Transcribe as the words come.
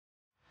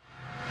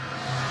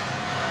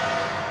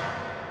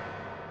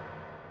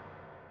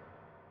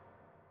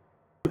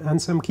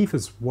Anselm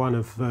Kiefer's one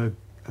of a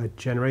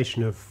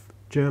generation of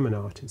German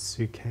artists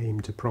who came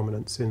to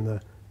prominence in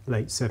the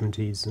late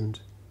 70s and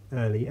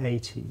early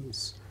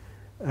 80s.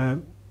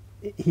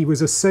 He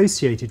was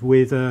associated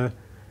with a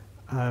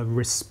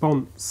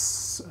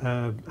response,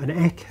 an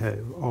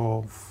echo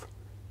of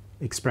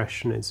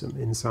Expressionism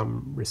in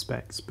some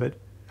respects, but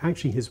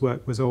actually his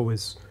work was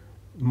always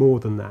more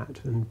than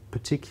that, and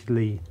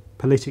particularly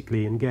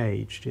politically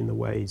engaged in the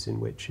ways in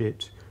which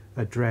it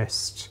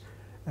addressed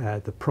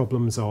the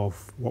problems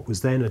of what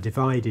was then a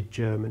divided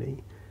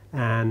Germany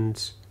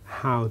and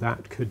how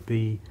that could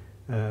be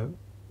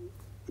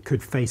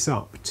could face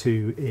up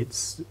to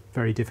its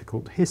very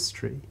difficult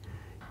history.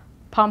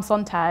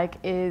 Palmsonntag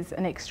is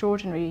an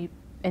extraordinary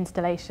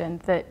installation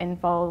that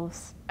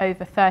involves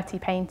over 30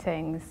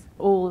 paintings,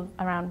 all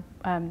around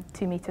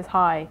 2 meters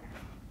high,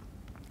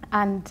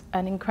 and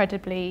an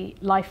incredibly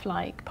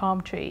lifelike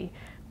palm tree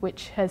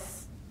which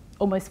has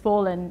almost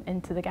fallen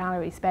into the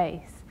gallery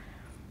space.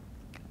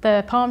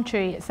 The palm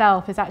tree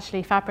itself is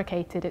actually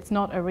fabricated. It's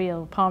not a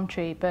real palm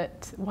tree,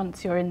 but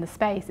once you're in the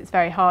space it's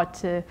very hard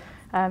to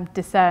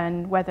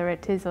discern whether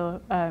it is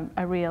the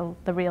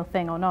real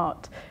thing or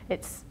not.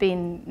 It's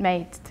been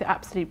made to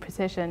absolute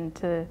precision,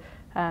 to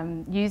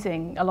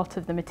using a lot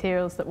of the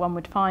materials that one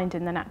would find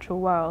in the natural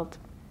world.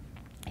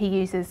 He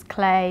uses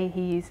clay,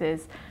 he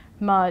uses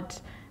mud,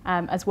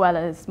 as well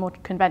as more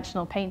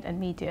conventional paint and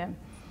medium.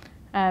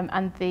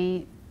 And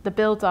the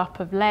build-up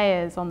of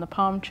layers on the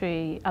palm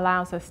tree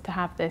allows us to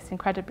have this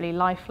incredibly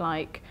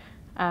lifelike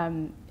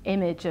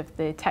image of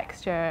the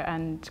texture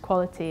and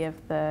quality of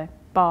the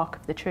bark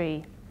of the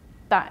tree.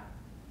 That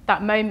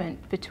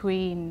moment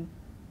between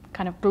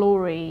kind of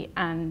glory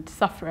and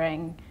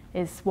suffering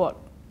is what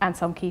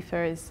Anselm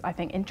Kiefer is, I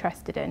think,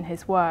 interested in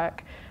his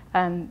work.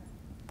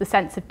 The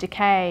sense of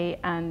decay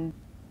and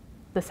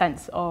the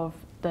sense of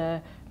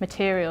the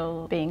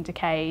material being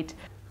decayed.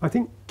 I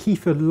think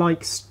Kiefer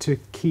likes to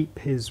keep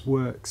his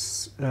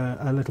works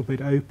a little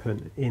bit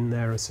open in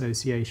their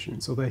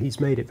associations, although he's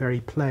made it very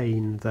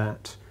plain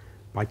that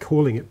by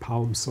calling it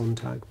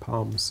Palmsonntag,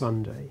 Palm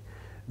Sunday,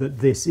 that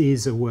this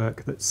is a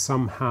work that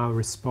somehow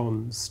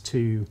responds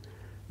to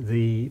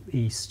the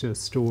Easter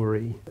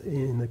story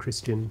in the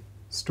Christian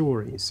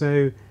story.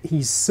 So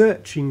he's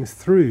searching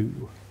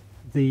through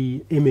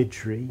the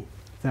imagery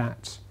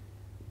that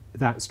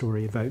that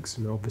story evokes,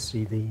 and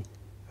obviously the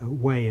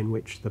way in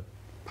which the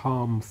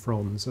palm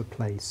fronds are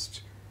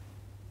placed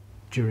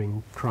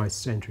during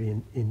Christ's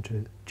entry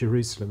into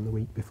Jerusalem the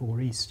week before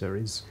Easter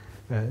is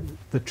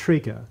the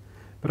trigger.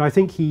 But I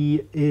think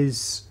he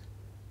is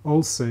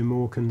also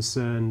more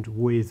concerned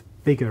with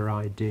bigger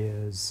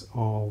ideas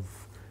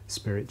of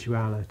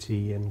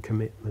spirituality and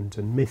commitment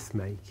and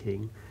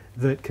myth-making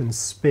that can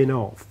spin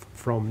off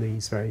from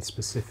these very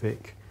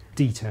specific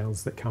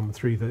details that come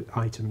through the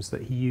items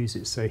that he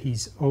uses. So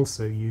he's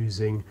also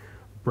using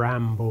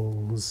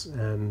brambles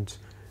and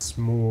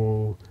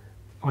small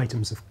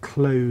items of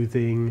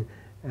clothing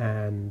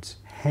and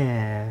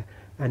hair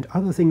and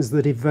other things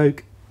that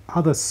evoke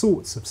other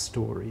sorts of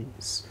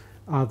stories,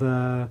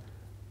 other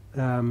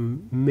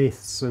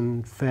myths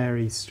and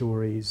fairy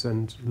stories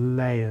and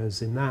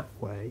layers in that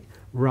way,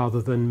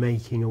 rather than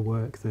making a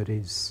work that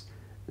is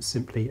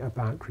simply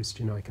about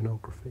Christian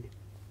iconography.